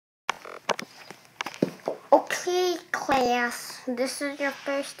Okay, class, this is your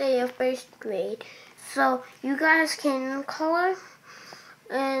first day of first grade, so you guys can color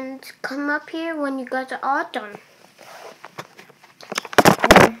and come up here when you guys are all done.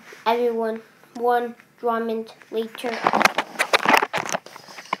 Everyone, 1 Drummond later.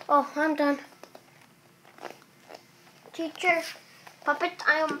 Oh, I'm done. Teacher, puppet,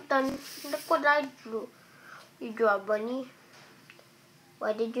 I am done. Look what I drew. You draw a bunny.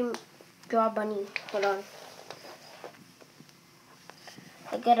 Why did you draw a bunny? Hold on.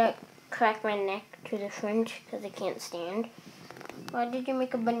 I gotta crack my neck to the fringe because I can't stand. Why did you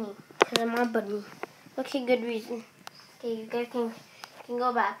make a bunny? Because I'm a bunny. Okay, good reason. Okay, you guys can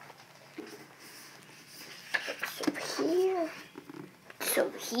go back. It's over here. It's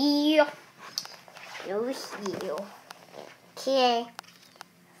over here. Over here. Okay.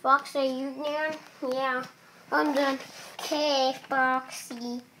 Fox, are you done? Yeah, I'm done. Okay,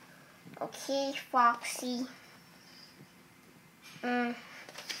 Foxy. Okay, Foxy.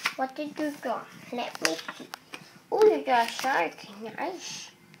 What did you draw? Let me see. Oh, you draw a shark. Nice.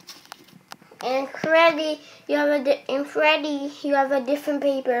 And Freddy, you have a different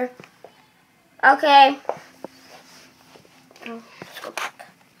paper. Okay. Let's go back.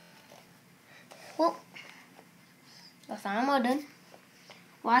 Whoop. That's I'm all done.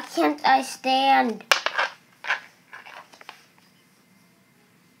 Why can't I stand?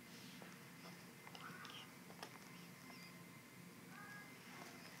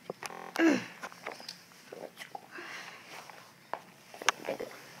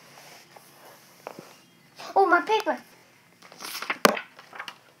 Oh, my paper.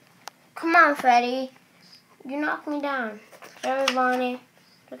 Come on, Freddy. You knocked me down. Sorry, Bonnie.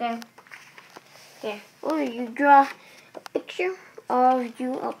 Okay. Okay. Oh, you draw a picture of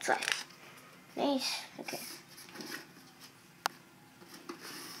you outside. Nice. Okay.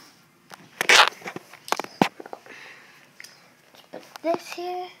 Let's put this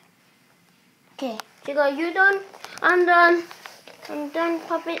here. Okay. Chico, you done? I'm done. I'm done,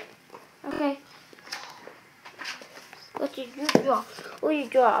 puppet. Okay. What did you draw? Oh, you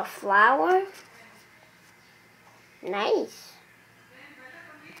draw a flower? Nice.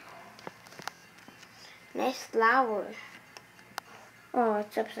 Nice flower. Oh,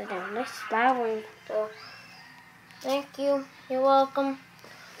 it's upside down. Nice flower. So, thank you. You're welcome.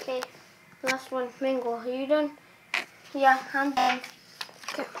 Okay, last one. Mango, are you done? Yeah, I'm done.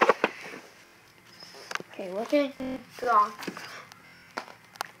 Okay. Okay, what did you draw?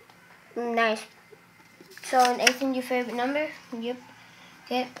 Nice. So, an 18 your favorite number? Yep.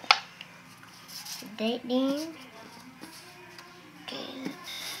 Okay. Date name. Okay,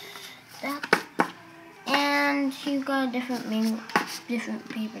 that. And you got a different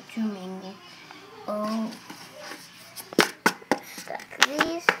paper to mango. Oh, stack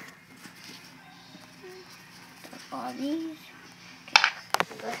these. Stack all these.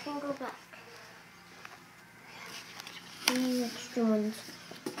 Okay, let's go back. These extra ones.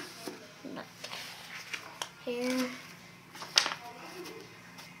 Here.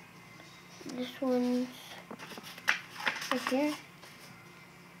 This one's right here.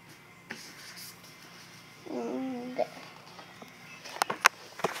 And there.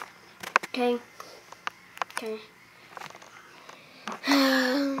 Okay. Okay.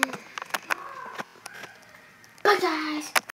 Bye guys.